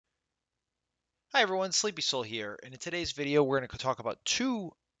Hi everyone, Sleepy Soul here, and in today's video we're going to talk about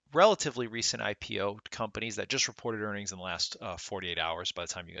two relatively recent IPO companies that just reported earnings in the last 48 hours by the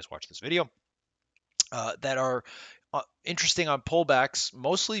time you guys watch this video, that are interesting on pullbacks,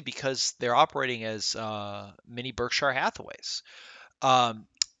 mostly because they're operating as mini Berkshire Hathaways. Um,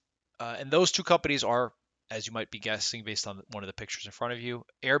 and those two companies are, as you might be guessing based on one of the pictures in front of you,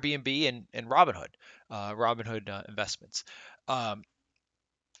 Airbnb and Robinhood, Robinhood Investments. Um,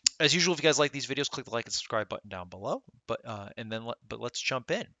 As usual, if you guys like these videos, click the like and subscribe button down below. But let's jump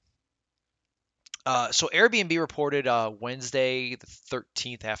in. So Airbnb reported Wednesday the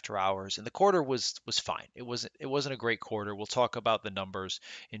 13th after hours, and the quarter was fine. It wasn't a great quarter. We'll talk about the numbers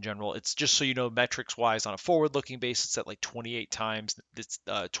in general. It's just so you know, metrics wise, on a forward-looking basis, at like 28 times this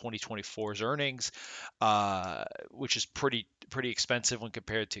 2024's earnings, which is pretty expensive when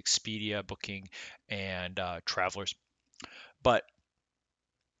compared to Expedia, Booking, and Travelers. But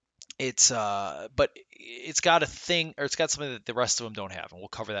it's got a thing, or it's got something that the rest of them don't have, and we'll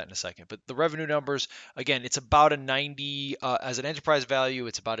cover that in a second. But the revenue numbers, again, it's about a 90 as an enterprise value,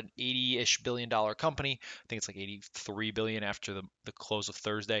 it's about an 80-ish billion-dollar company. I think it's like 83 billion after the close of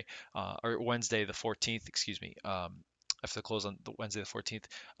Thursday, or Wednesday the 14th, excuse me, after the close on the Wednesday the 14th.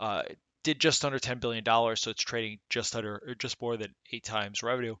 It did just under $10 billion, so it's trading just under, or just more than 8 times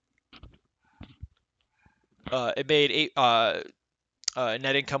revenue. It made eight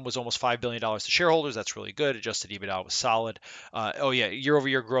net income was almost $5 billion to shareholders. That's really good. Adjusted EBITDA was solid. Oh yeah,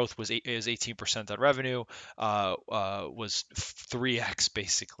 year-over-year growth is 18% on revenue. Was 3x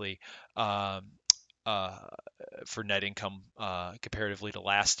basically, um, uh, for net income, comparatively to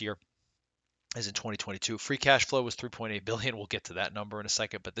last year, as in 2022. Free cash flow was 3.8 billion. We'll get to that number in a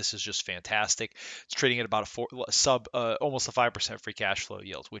second, but this is just fantastic. It's trading at about a almost a 5% free cash flow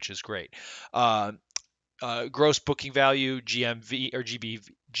yield, which is great. Uh, Gross booking value, GMV or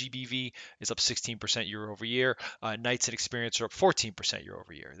GBV, is up 16% year over year. Nights and experience are up 14% year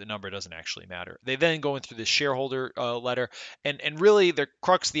over year. The number doesn't actually matter. They then go in through the shareholder letter, and really the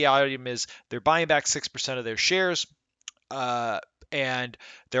crux of the item is they're buying back 6% of their shares. Uh, and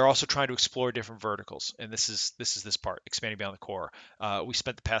they're also trying to explore different verticals. And this part, expanding beyond the core. We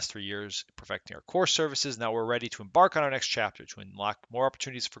spent the past 3 years perfecting our core services. Now we're ready to embark on our next chapter to unlock more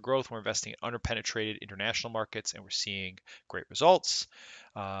opportunities for growth. We're investing in underpenetrated international markets, and we're seeing great results.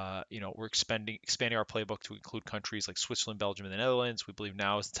 We're expanding our playbook to include countries like Switzerland, Belgium, and the Netherlands. We believe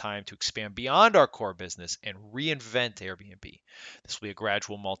now is the time to expand beyond our core business and reinvent Airbnb. This will be a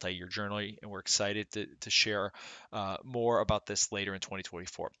gradual multi-year journey, and we're excited to share more about this later in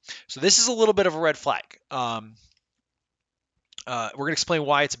 2024. So this is a little bit of a red flag. We're going to explain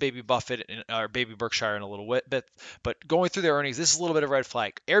why it's a baby Buffett or baby Berkshire in a little bit, but going through their earnings, this is a little bit of a red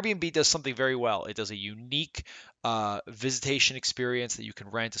flag. Airbnb does something very well. It does a unique visitation experience that you can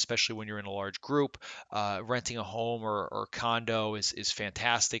rent, especially when you're in a large group. Renting a home or condo is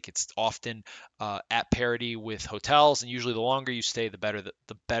fantastic. It's often at parity with hotels, and usually the longer you stay, the better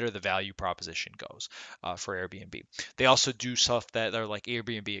the value proposition goes for Airbnb. They also do stuff that are like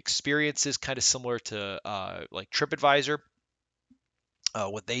Airbnb experiences, kind of similar to like TripAdvisor,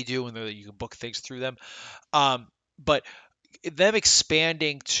 what they do, and you can book things through them. But them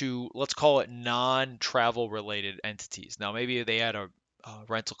expanding to, let's call it, non-travel related entities. Now maybe they had a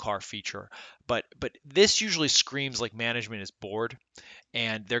rental car feature, but this usually screams like management is bored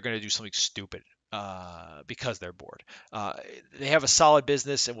and they're going to do something stupid. Because they're bored. They have a solid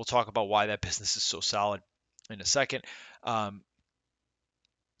business, and we'll talk about why that business is so solid in a second. Um,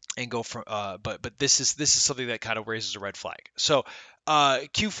 and go from but this is something that kind of raises a red flag. So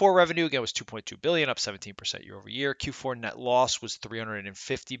Q4 revenue again was 2.2 billion, up 17% year over year. Q4 net loss was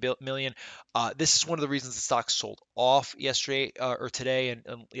 350 million. This is one of the reasons the stock sold off yesterday, or today, and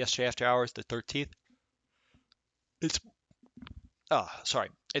yesterday after hours, the 13th. It's sorry.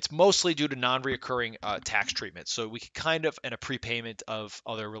 It's mostly due to non-reoccurring tax treatment. So we could kind of, and a prepayment of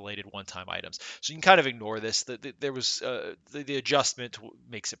other related one-time items. So you can kind of ignore this. There was the adjustment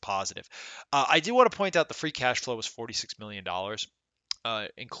makes it positive. I do want to point out the free cash flow was $46 million,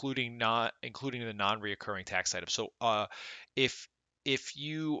 including the non-reoccurring tax items. So if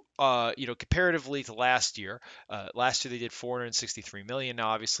comparatively to last year they did 463 million. Now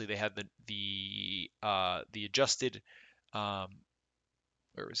obviously they had the adjusted, um,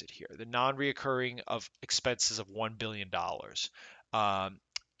 where is it here? The non-reoccurring of expenses of $1 billion.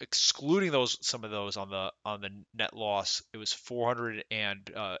 Excluding some of those on the net loss, it was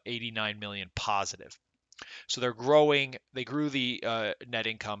 489 million positive. So they're growing. They grew the net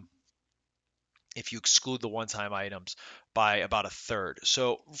income if you exclude the one-time items by about a third.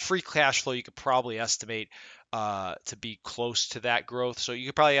 So free cash flow you could probably estimate to be close to that growth. So you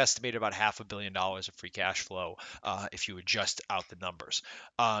could probably estimate about $500 million of free cash flow if you adjust out the numbers.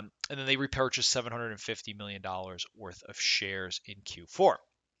 And then they repurchased $750 million worth of shares in Q4.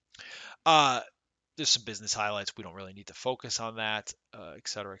 Uh, there's some business highlights. We don't really need to focus on that, et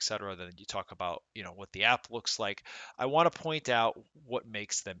cetera, et cetera. Then you talk about, what the app looks like. I want to point out what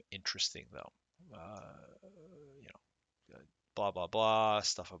makes them interesting, though. You know, blah blah blah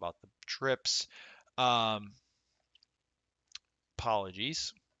stuff about the trips. Um,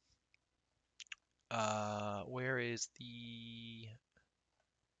 Apologies. Where is the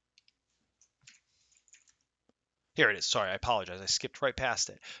Here it is. Sorry, I apologize. I skipped right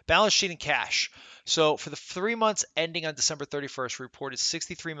past it. Balance sheet and cash. So for the 3 months ending on December 31st, we reported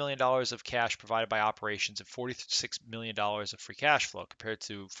 $63 million of cash provided by operations and $46 million of free cash flow compared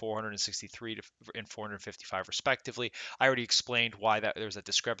to 463 and 455 respectively. I already explained why there's a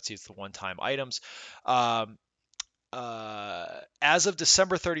discrepancy. It's the one-time items. Um, as of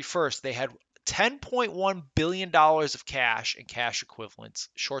December 31st, they had $10.1 billion of cash and cash equivalents,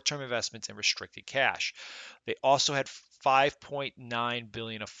 short-term investments, and restricted cash. They also had 5.9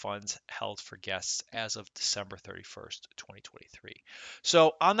 billion of funds held for guests as of December 31st, 2023.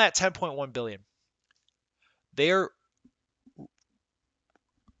 So on that 10.1 billion, they're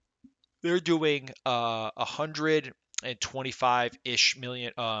they're doing 125-ish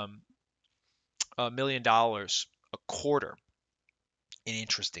million dollars a quarter in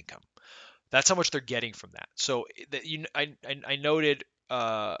interest income. That's how much they're getting from that. So I noted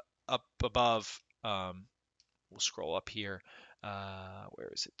up above. We'll scroll up here.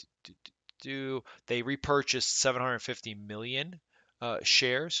 Where is it? They repurchased 750 million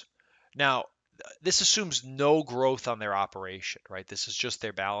shares. Now, this assumes no growth on their operation, right? This is just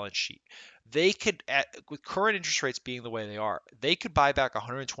their balance sheet. They could, with current interest rates being the way they are, they could buy back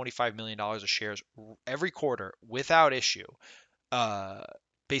 $125 million of shares every quarter without issue, uh,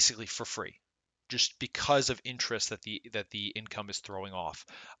 basically for free, just because of interest that the income is throwing off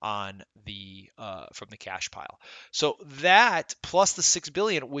on the from the cash pile. So that plus the 6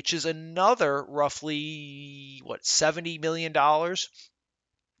 billion, which is another roughly what $70 million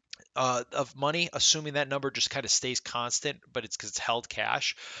of money, assuming that number just kind of stays constant, but it's because it's held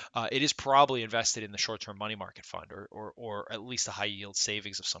cash. It is probably invested in the short-term money market fund or at least a high yield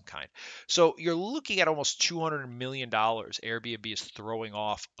savings of some kind. So you're looking at almost $200 million Airbnb is throwing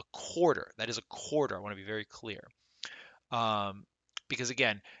off a quarter. That is a quarter. I want to be very clear. Um, because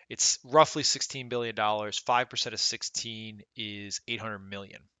again, it's roughly $16 billion. 5% of 16 is 800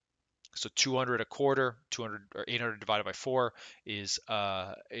 million. So 200 a quarter, 200 or 800 divided by 4 is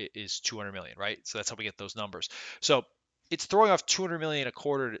 200 million, right? So that's how we get those numbers. So it's throwing off 200 million a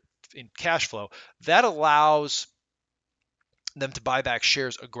quarter in cash flow. That allows them to buy back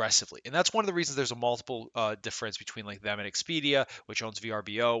shares aggressively, and that's one of the reasons there's a multiple difference between like them and Expedia, which owns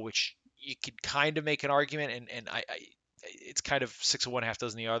VRBO, which you could kind of make an argument, and it's kind of six of one, half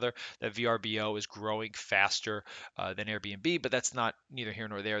dozen the other, that VRBO is growing faster than Airbnb, but that's not neither here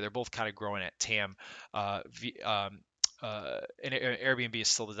nor there. They're both kind of growing at TAM. And Airbnb is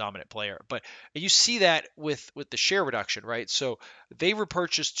still the dominant player, but you see that with the share reduction, right? So they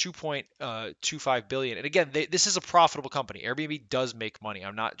repurchased 2.25 billion, and again, this is a profitable company. Airbnb does make money.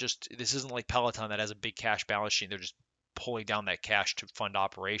 This isn't like Peloton that has a big cash balance sheet. They're just pulling down that cash to fund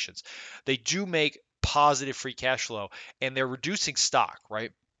operations. They do make positive free cash flow, and they're reducing stock,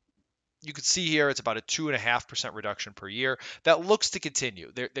 right? You can see here it's about a 2.5% reduction per year. That looks to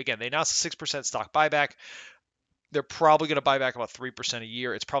continue. Again, they announced a 6% stock buyback. They're probably going to buy back about 3% a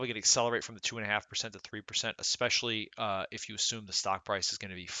year. It's probably going to accelerate from the 2.5% to 3%, especially if you assume the stock price is going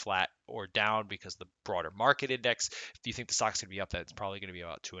to be flat or down because the broader market index. If you think the stock's going to be up, that's probably going to be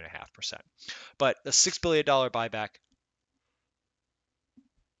about 2.5%. But a $6 billion buyback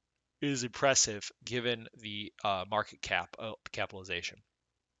is impressive given the market capitalization.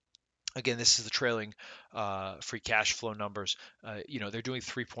 Again, this is the trailing free cash flow numbers. They're doing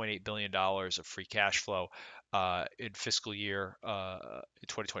 $3.8 billion of free cash flow in fiscal year in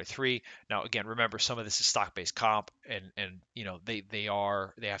 2023. Now, again, remember some of this is stock-based comp, and they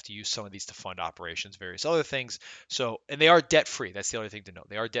have to use some of these to fund operations, various other things. So, and they are debt-free. That's the other thing to note.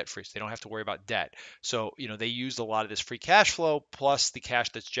 They are debt-free, so they don't have to worry about debt. So, they used a lot of this free cash flow plus the cash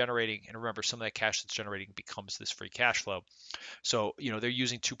that's generating, and remember, some of that cash that's generating becomes this free cash flow. So, they're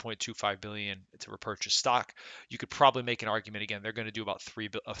using 2.25 billion to repurchase stock. You could probably make an argument again. They're going to do about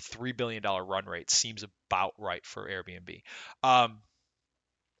 $3 billion run rate. Seems about right for Airbnb.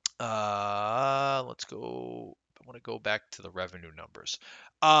 Let's go want to go back to the revenue numbers.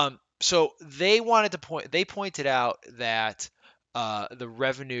 So they pointed out that the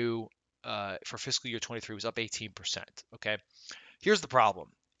revenue for fiscal year 23 was up 18%. Okay. Here's the problem.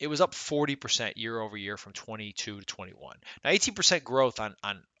 It was up 40% year over year from 22 to 21. Now, 18% growth on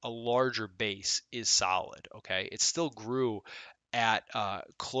a larger base is solid. Okay. It still grew at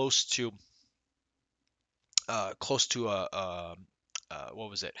close to a what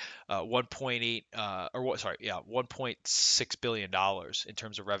was it 1.8 or what sorry yeah 1.6 billion dollars in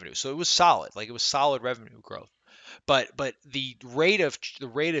terms of revenue, so it was solid, like it was solid revenue growth. But the rate of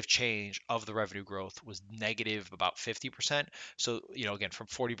change of the revenue growth was negative about 50%. So, again, from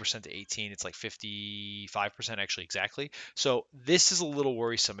 40% to 18, it's like 55% actually exactly. So this is a little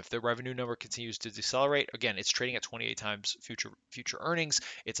worrisome. If the revenue number continues to decelerate, again, it's trading at 28 times future earnings.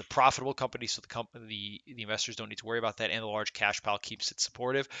 It's a profitable company, so the investors don't need to worry about that, and the large cash pile keeps it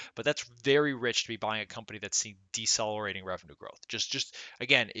supportive. But that's very rich to be buying a company that's seeing decelerating revenue growth. Just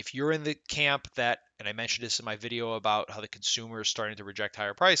again, if you're in the camp that, and I mentioned this in my video about how the consumer is starting to reject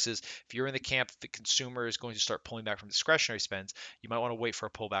higher prices, if you're in the camp that the consumer is going to start pulling back from discretionary spends, you might want to wait for a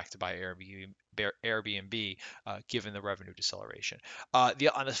pullback to buy Airbnb, given the revenue deceleration. On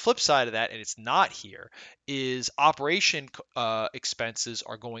the flip side of that, and it's not here, is operation expenses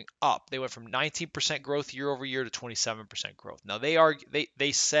are going up. They went from 19% growth year over year to 27% growth. Now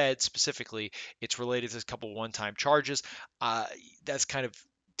they said specifically it's related to a couple one-time charges. That's kind of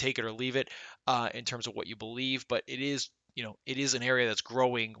take it or leave it in terms of what you believe, but it is an area that's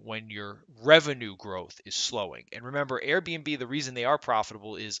growing when your revenue growth is slowing. And remember, Airbnb, the reason they are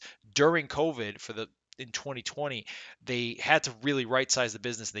profitable is during COVID in 2020, they had to really right size the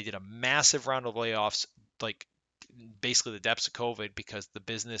business. They did a massive round of layoffs, like basically the depths of COVID, because the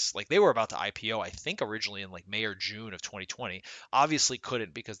business, like they were about to IPO, I think originally in like May or June of 2020, obviously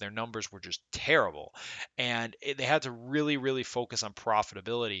couldn't because their numbers were just terrible. And they had to really, really focus on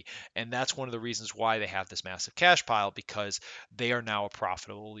profitability. And that's one of the reasons why they have this massive cash pile, because they are now a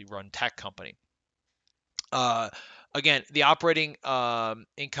profitably run tech company. Uh, Again, the operating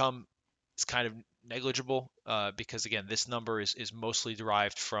income is kind of negligible because again, this number is mostly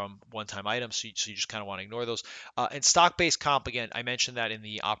derived from one-time items, so you just kind of want to ignore those. And stock-based comp, again, I mentioned that in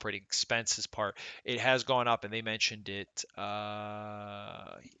the operating expenses part, it has gone up, and they mentioned it. Yeah,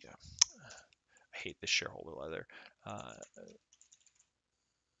 I hate this shareholder letter. Uh,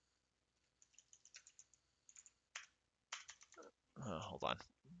 Hold on,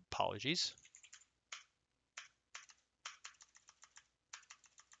 apologies.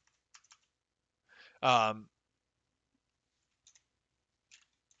 Um,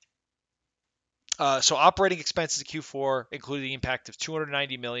 so operating expenses in Q4 included the impact of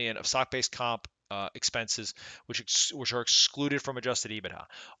 290 million of stock-based comp expenses, which are excluded from adjusted EBITDA.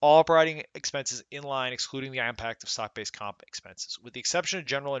 All operating expenses in line, excluding the impact of stock-based comp expenses, with the exception of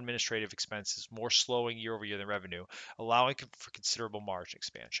general administrative expenses, more slowing year over year than revenue, allowing for considerable margin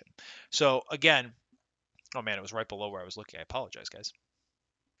expansion. So again, oh man, it was right below where I was looking. I apologize, guys.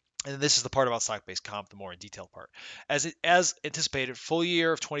 And this is the part about stock-based comp, the more in detail part. As anticipated, full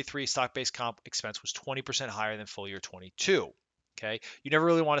year of 23 stock-based comp expense was 20% higher than full year 22. Okay, you never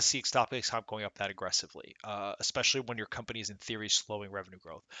really want to see stock-based comp going up that aggressively, especially when your company is in theory slowing revenue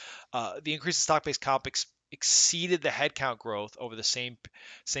growth. The increase in stock-based comp exceeded the headcount growth over the same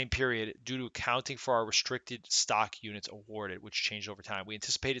period due to accounting for our restricted stock units awarded, which changed over time. We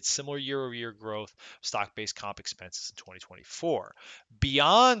anticipated similar year-over-year growth of stock-based comp expenses in 2024.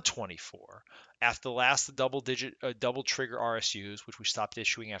 Beyond 24, after the last double trigger RSUs, which we stopped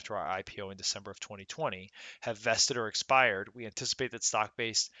issuing after our IPO in December of 2020, have vested or expired, we anticipate that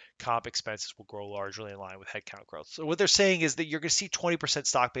stock-based comp expenses will grow largely in line with headcount growth. So what they're saying is that you're going to see 20%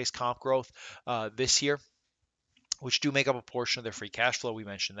 stock-based comp growth this year, which do make up a portion of their free cash flow. We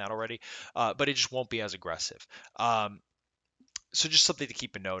mentioned that already, but it just won't be as aggressive. So just something to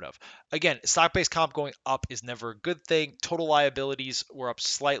keep a note of. Again, stock-based comp going up is never a good thing. Total liabilities were up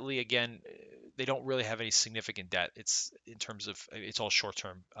slightly. Again, they don't really have any significant debt. It's in terms of it's all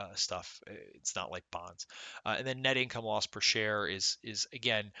short-term stuff. It's not like bonds. And then net income loss per share is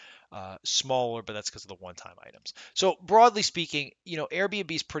again smaller, but that's because of the one-time items. So broadly speaking,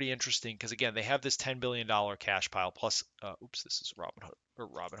 Airbnb is pretty interesting because again, they have this $10 billion cash pile plus. Oops, this is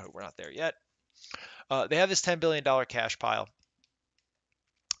Robinhood. We're not there yet. They have this $10 billion cash pile.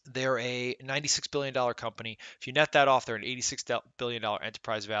 They're a $96 billion company. If you net that off, they're an $86 billion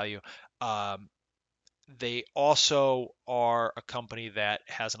enterprise value. Um, they also are a company that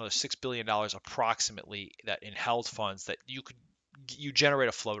has another $6 billion approximately that in held funds that you generate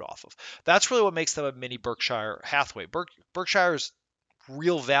a float off of. That's really what makes them a mini Berkshire Hathaway. Berkshire's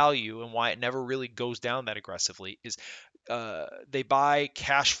real value and why it never really goes down that aggressively is they buy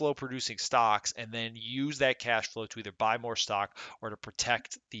cash flow producing stocks and then use that cash flow to either buy more stock or to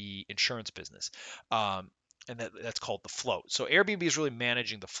protect the insurance business. And that's called the float. So Airbnb is really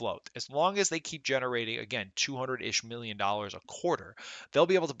managing the float. As long as they keep generating, again, $200-ish million a quarter, they'll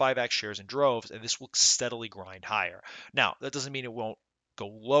be able to buy back shares in droves, and this will steadily grind higher. Now, that doesn't mean it won't go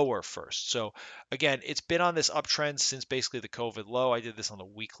lower first. So again, it's been on this uptrend since basically the COVID low. I did this on the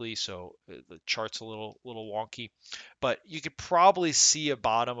weekly, so the chart's a little wonky, but you could probably see a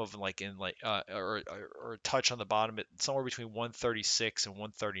bottom of like in like or a touch on the bottom at somewhere between 136 and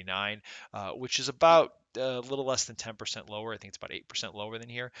 139, which is about a little less than 10% lower. I think it's about 8% lower than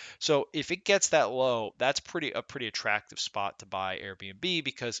here. So if it gets that low, that's a pretty attractive spot to buy Airbnb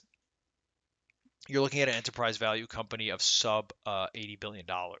because you're looking at an enterprise value company of sub $80 billion.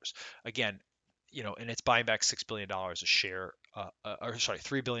 Again, and it's buying back $6 billion a share, or sorry,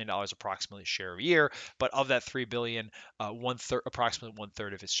 $3 billion approximately a share a year. But of that 3 billion, approximately one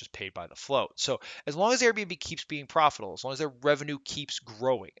third of it's just paid by the float. So as long as Airbnb keeps being profitable, as long as their revenue keeps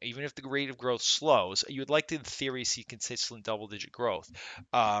growing, even if the rate of growth slows, you would like to, in theory, see consistent double-digit growth.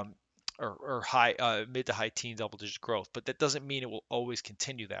 Or high mid to high teen double digit growth, but that doesn't mean it will always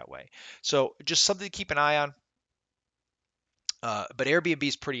continue that way. So just something to keep an eye on. But Airbnb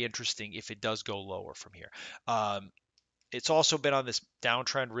is pretty interesting if it does go lower from here. It's also been on this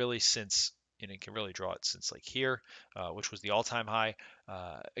downtrend really since, and you can really draw it since like here, which was the all-time high.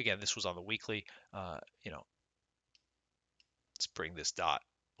 Again, this was on the weekly. Let's bring this dot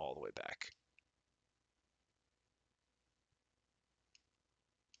all the way back.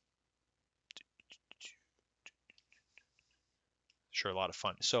 Sure, a lot of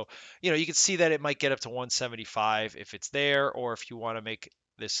fun. So, you can see that it might get up to 175 if it's there, or if you want to make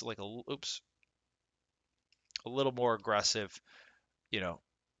this like a little more aggressive, you know,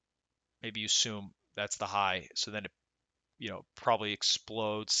 maybe you assume that's the high. So then it, probably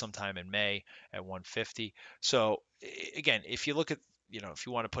explodes sometime in May at 150. So again, if you look at, if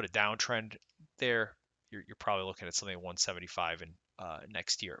you want to put a downtrend there, you're probably looking at something at 175 in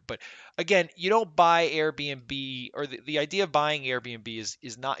next year. But again, you don't buy Airbnb, or the idea of buying Airbnb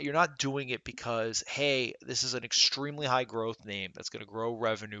is not, you're not doing it because, hey, this is an extremely high growth name that's going to grow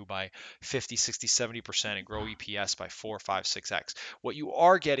revenue by 50, 60, 70% and grow EPS by 4, 5, 6x. What you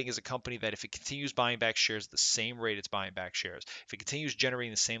are getting is a company that if it continues buying back shares at the same rate it's buying back shares, if it continues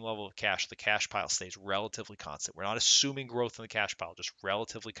generating the same level of cash, the cash pile stays relatively constant. We're not assuming growth in the cash pile, just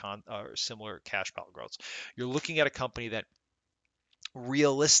relatively similar cash pile growth. You're looking at a company that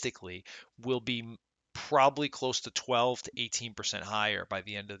realistically will be probably close to 12 to 18% higher by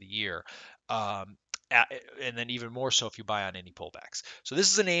the end of the year. And then even more so if you buy on any pullbacks. So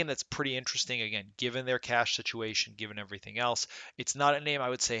this is a name that's pretty interesting. Again, given their cash situation, given everything else, it's not a name I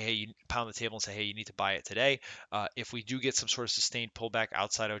would say, hey, you pound the table and say, hey, you need to buy it today. If we do get some sort of sustained pullback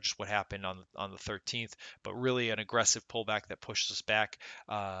outside of just what happened on the 13th, but really an aggressive pullback that pushes us back,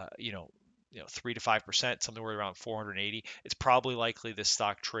 3 to 5%, something around 480. It's probably likely this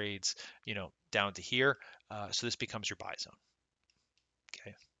stock trades, down to here. So this becomes your buy zone.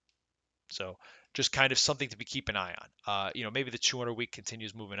 Okay. So just kind of something to be keep an eye on. Maybe the 200 week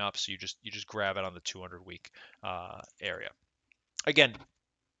continues moving up, so you just grab it on the 200 week area. Again,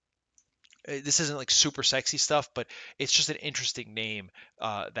 this isn't like super sexy stuff, but it's just an interesting name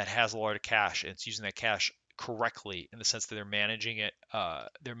that has a lot of cash, and it's using that cash correctly in the sense that they're managing it.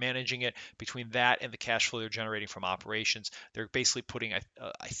 They're managing it between that and the cash flow they're generating from operations. They're basically putting,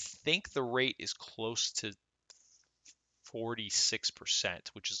 I think the rate is close to 46%,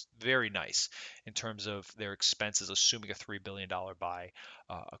 which is very nice in terms of their expenses, assuming a $3 billion buy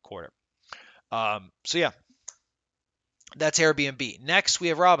a quarter. So yeah, that's Airbnb. Next, we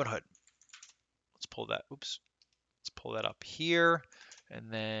have Robinhood. Let's pull that. Oops. Let's pull that up here and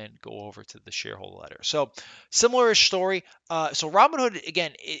then go over to the shareholder letter. So similar-ish story. So Robinhood,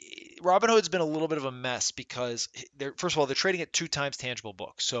 again, Robinhood's been a little bit of a mess because first of all, they're trading at 2 times tangible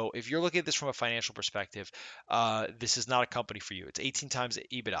book. So if you're looking at this from a financial perspective, this is not a company for you. It's 18 times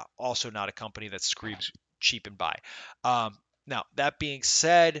EBITDA, also not a company that screams cheap and buy. Now, that being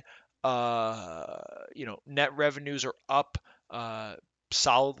said, net revenues are up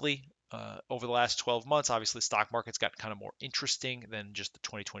solidly over the last 12 months. Obviously, the stock market's got kind of more interesting than just the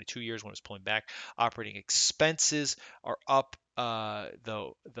 2022 years when it was pulling back. Operating expenses are up,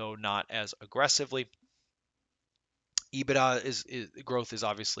 though not as aggressively. EBITDA growth is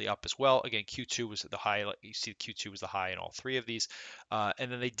obviously up as well. Again, Q2 was the high. You see, Q2 was the high in all 3 of these,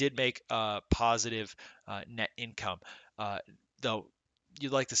 and then they did make positive net income, though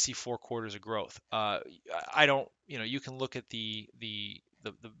you'd like to see 4 quarters of growth. I don't, you can look at the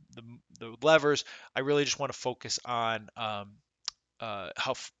levers. I really just want to focus on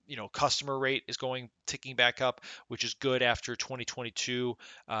how customer rate is going ticking back up, which is good after 2022,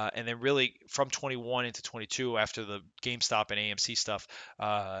 and then really from 21 into 22 after the GameStop and AMC stuff,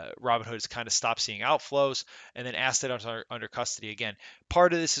 Robinhood has kind of stopped seeing outflows, and then asset under custody again.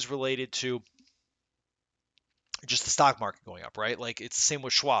 Part of this is related to just the stock market going up, right? Like it's the same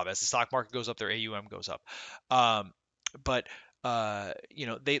with Schwab. As the stock market goes up, their AUM goes up. Um, but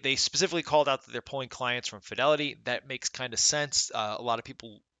they specifically called out that they're pulling clients from Fidelity. That makes kind of sense. A lot of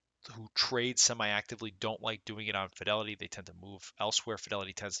people who trade semi-actively don't like doing it on Fidelity. They tend to move elsewhere.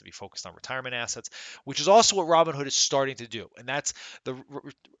 Fidelity tends to be focused on retirement assets, which is also what Robinhood is starting to do. And that's the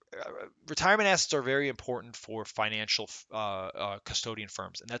retirement assets are very important for financial custodian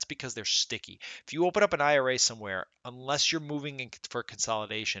firms, and that's because they're sticky. If you open up an IRA somewhere, unless you're moving in for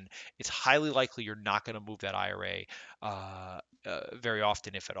consolidation, it's highly likely you're not going to move that IRA very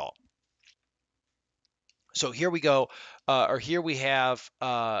often, if at all. So here we go, or here we have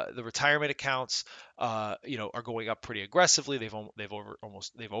the retirement accounts. Are going up pretty aggressively. They've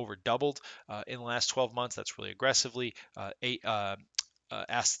over doubled in the last 12 months. That's really aggressively.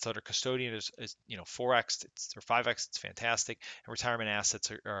 Assets under custodian is 4x or 5x. It's fantastic, and retirement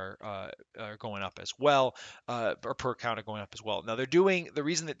assets are going up as well, or per account are going up as well. Now the way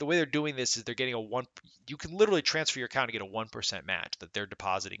they're doing this is they're getting a one. You can literally transfer your account and get a 1% match that they're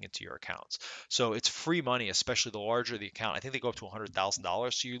depositing into your accounts. So it's free money, especially the larger the account. I think they go up to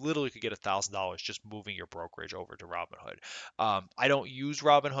 $100,000. So you literally could get $1,000 just moving your brokerage over to Robinhood. I don't use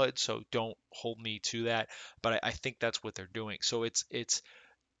Robinhood, so don't hold me to that. But I think that's what they're doing. So it's a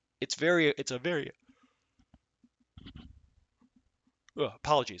very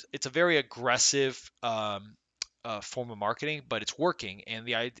apologies. It's a very aggressive form of marketing, but it's working,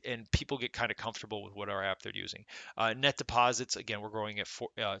 and people get kind of comfortable with whatever app they're using. Net deposits, again, we're growing at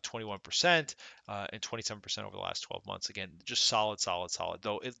 21% and 27% over the last 12 months. Again, just solid, solid, solid.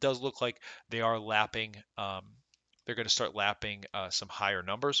 Though it does look like they are lapping. They're going to start lapping some higher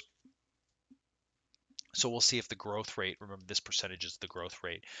numbers. So we'll see if the growth rate, remember this percentage is the growth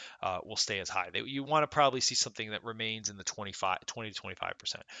rate, will stay as high. You want to probably see something that remains in the 20 to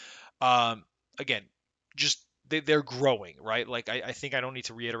 25%. Again, just they're growing, right? Like I think I don't need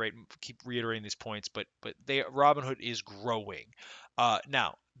to keep reiterating these points, but Robinhood is growing.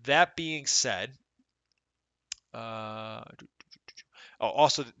 Now that being said, also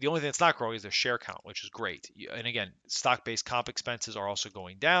the only thing that's not growing is their share count, which is great. And again, stock-based comp expenses are also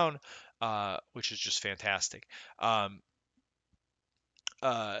going down, which is just fantastic.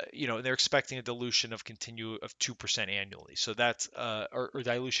 They're expecting a dilution of 2% annually. So that's or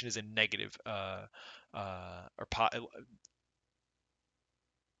dilution is a negative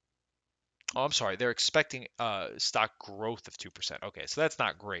I'm sorry, they're expecting stock growth of 2%. Okay, so that's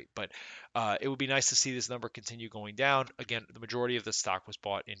not great, but it would be nice to see this number continue going down. Again, the majority of the stock was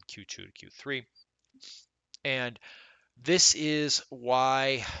bought in Q2 to Q3. And this is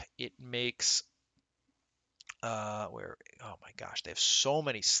why it makes oh my gosh, they have so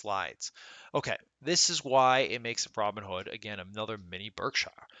many slides. Okay, this is why it makes Robinhood, again, another mini Berkshire.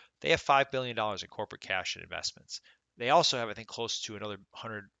 They have $5 billion in corporate cash and investments. They also have, I think, close to another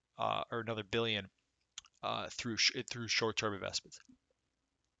 100 or another billion through short-term investments.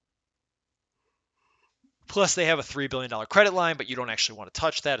 Plus, they have a $3 billion credit line, but you don't actually want to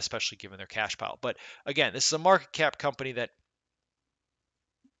touch that, especially given their cash pile. But again, this is a market cap company that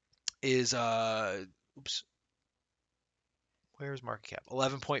is, where's market cap?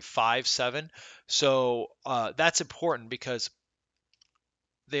 11.57. So that's important because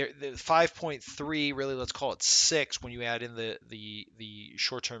the 5.3, really, let's call it 6 when you add in the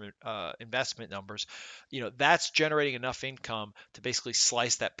short-term investment numbers. That's generating enough income to basically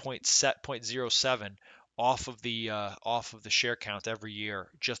slice that 0.07 off of the share count every year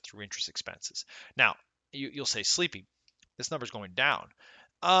just through interest expenses. Now, you'll say, Sleepy, this number's going down.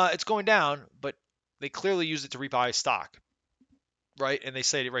 It's going down, but they clearly use it to rebuy stock, right? And they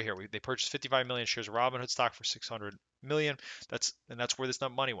say it right here. They purchased 55 million shares of Robinhood stock for 600 million. That's where this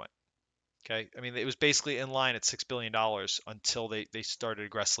money went. Okay, I mean it was basically in line at $6 billion until they started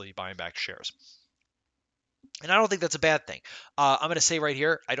aggressively buying back shares. And I don't think that's a bad thing. I'm going to say right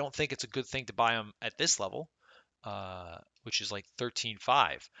here, I don't think it's a good thing to buy them at this level, which is like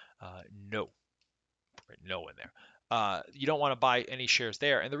 13.5. No, no in there. You don't want to buy any shares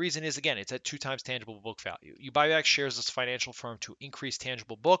there. And the reason is, again, it's at 2 times tangible book value. You buy back shares as a financial firm to increase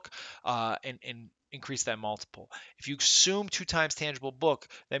tangible book and increase that multiple. If you assume 2 times tangible book,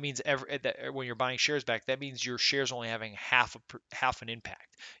 that means when you're buying shares back, that means your shares only having half an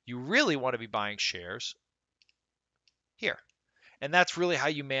impact. You really want to be buying shares here. And that's really how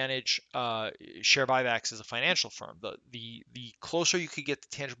you manage share buybacks as a financial firm. The closer you could get to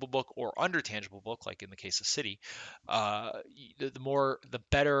tangible book or under tangible book, like in the case of Citi, uh, the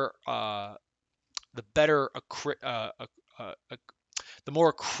better the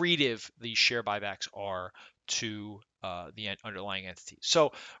more accretive these share buybacks are to the underlying entity.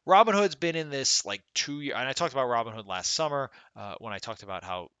 So Robinhood's been in this like 2 year, and I talked about Robinhood last summer when I talked about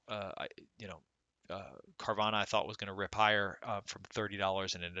how you know Carvana I thought was going to rip higher from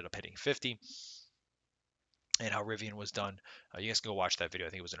 $30 and ended up hitting 50, and how Rivian was done. You guys can go watch that video. I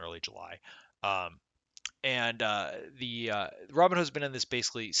think it was in early July. Um, and the Robinhood's been in this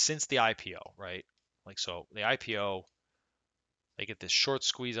basically since the IPO, right? Like so, the IPO they get this short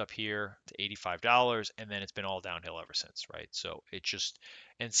squeeze up here to $85, and then it's been all downhill ever since, right? So it just,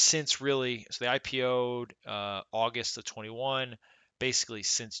 and since really, so they IPO'd August of 21, basically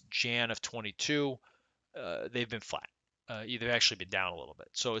since Jan of 22, they've been flat. They've actually been down a little bit.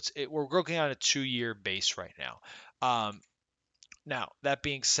 So we're working on a 2 year base right now. Now, that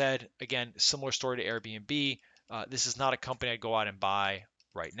being said, again, similar story to Airbnb. This is not a company I'd go out and buy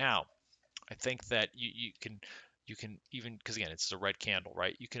right now. I think that you can even because again it's a red candle,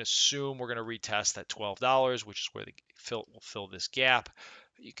 right? You can assume we're going to retest at $12, which is where will fill this gap.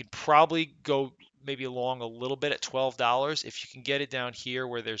 You can probably go maybe along a little bit at $12 if you can get it down here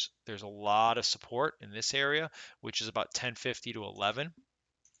where there's a lot of support in this area, which is about 10.50 to 11.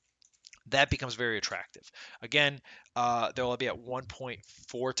 That becomes very attractive. Again, they'll be at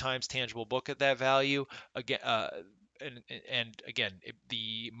 1.4 times tangible book at that value. Again, and again,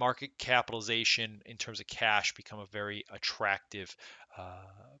 the market capitalization in terms of cash become a very attractive,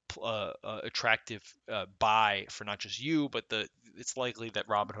 buy for not just you, but it's likely that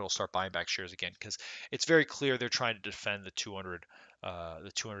Robinhood will start buying back shares again because it's very clear they're trying to defend the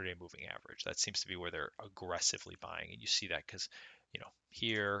 200-day moving average. That seems to be where they're aggressively buying, and you see that because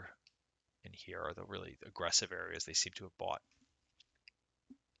here and here are the really aggressive areas they seem to have bought.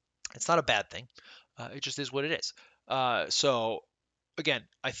 It's not a bad thing. It just is what it is. So again,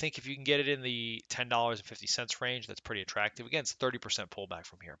 I think if you can get it in the $10.50 range, that's pretty attractive. Again, it's 30% pullback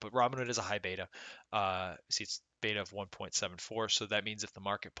from here, but Robinhood is a high beta. See, it's beta of 1.74, so that means if the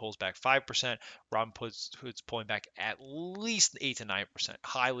market pulls back 5%, Robinhood's pulling back at least 8 to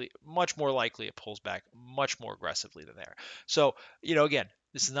 9%. Much more likely it pulls back much more aggressively than there. So, again,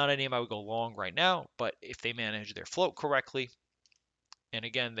 this is not a name I would go long right now, but if they manage their float correctly, and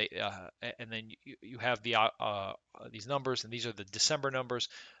again, and then you have these numbers, and these are the December numbers.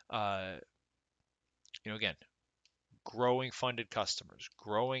 Again, growing funded customers,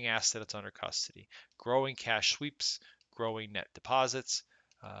 growing assets under custody, growing cash sweeps, growing net deposits,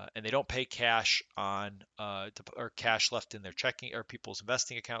 and they don't pay cash on or cash left in their checking or people's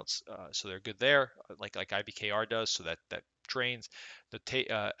investing accounts, so they're good there, like IBKR does. So that drains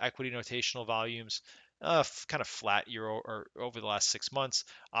the equity notational volumes. Kind of flat year or over the last 6 months.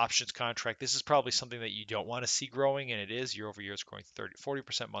 Options contract. This is probably something that you don't want to see growing, and it is year over year. It's growing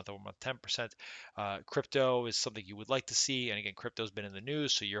 40%, month over month, 10%. Crypto is something you would like to see, and again, crypto's been in the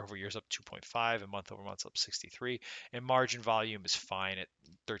news, so year over year is up 2.5, and month over month up 63, and margin volume is fine at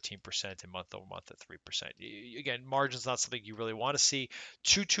 13%, and month over month at 3%. Again, margin's not something you really want to see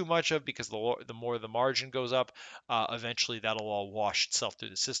too much of because the more the margin goes up, eventually that'll all wash itself through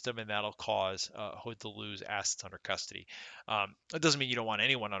the system, and that'll cause Hood to lose assets under custody. It doesn't mean you don't want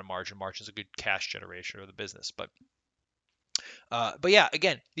anyone on a margin. Margin is a good cash generation of the business, but yeah,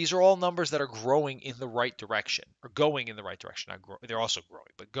 again, these are all numbers that are growing in the right direction, or going in the right direction. They're also growing,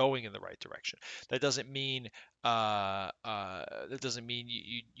 but going in the right direction. That doesn't mean you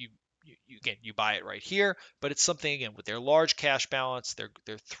buy it right here, but it's something again with their large cash balance. They're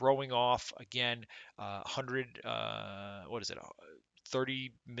throwing off again, 100 what is it,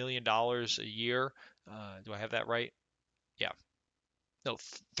 $30 million a year. Do I have that right? Yeah, no,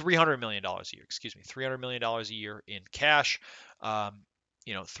 $300 million a year, excuse me, $300 million a year in cash.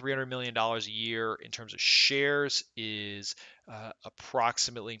 $300 million a year in terms of shares is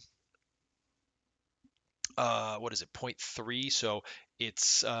approximately, what is it, 0.3. So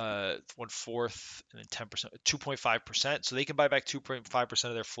it's 1/4 and then 10%, 2.5%. So they can buy back 2.5%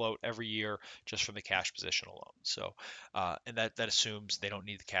 of their float every year just from the cash position alone. So, and that assumes they don't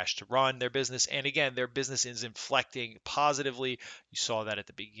need the cash to run their business. And again, their business is inflecting positively. You saw that at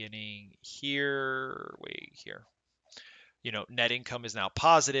the beginning here, way here. net income is now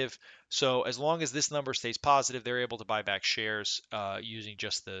positive. So as long as this number stays positive, they're able to buy back shares using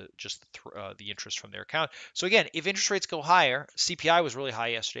just the interest from their account. So again, if interest rates go higher, CPI was really high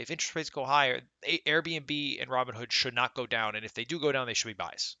yesterday. If interest rates go higher, Airbnb and Robinhood should not go down, and if they do go down, they should be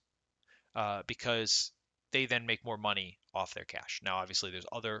buys because they then make more money off their cash. Now, obviously, there's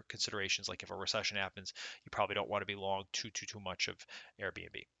other considerations like if a recession happens, you probably don't want to be long too much of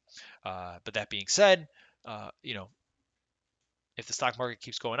Airbnb. But that being said, if the stock market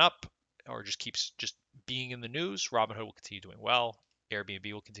keeps going up or just keeps just being in the news, Robinhood will continue doing well.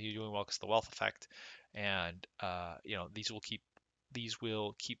 Airbnb will continue doing well because of the wealth effect, and these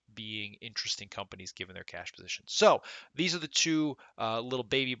will keep being interesting companies given their cash position. So these are the two little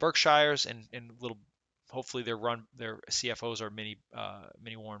baby Berkshires, and little. Hopefully their CFOs are mini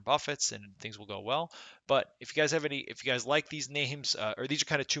Warren Buffetts, and things will go well. But if you guys like these names, or these are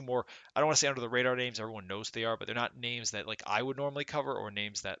kind of two more, I don't want to say under the radar names. Everyone knows they are, but they're not names that like I would normally cover or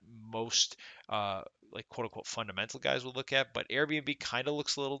names that most like quote unquote fundamental guys would look at. But Airbnb kind of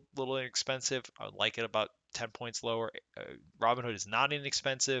looks a little inexpensive. I would like it about 10 points lower. Robinhood is not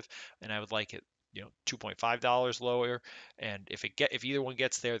inexpensive, and I would like it, $2.5 lower. And if either one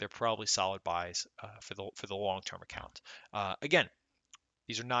gets there, they're probably solid buys for the long term account. Again,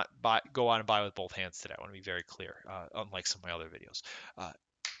 these are not go on and buy with both hands today. I want to be very clear, unlike some of my other videos. Uh,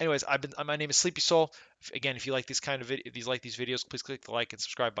 Anyways, my name is Sleepy Soul. Again, if you like these videos, please click the like and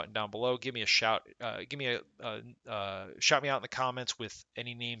subscribe button down below. Give me a shout. Shout me out in the comments with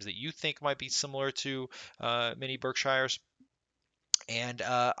any names that you think might be similar to mini Berkshires. And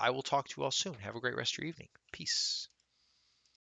I will talk to you all soon. Have a great rest of your evening. Peace.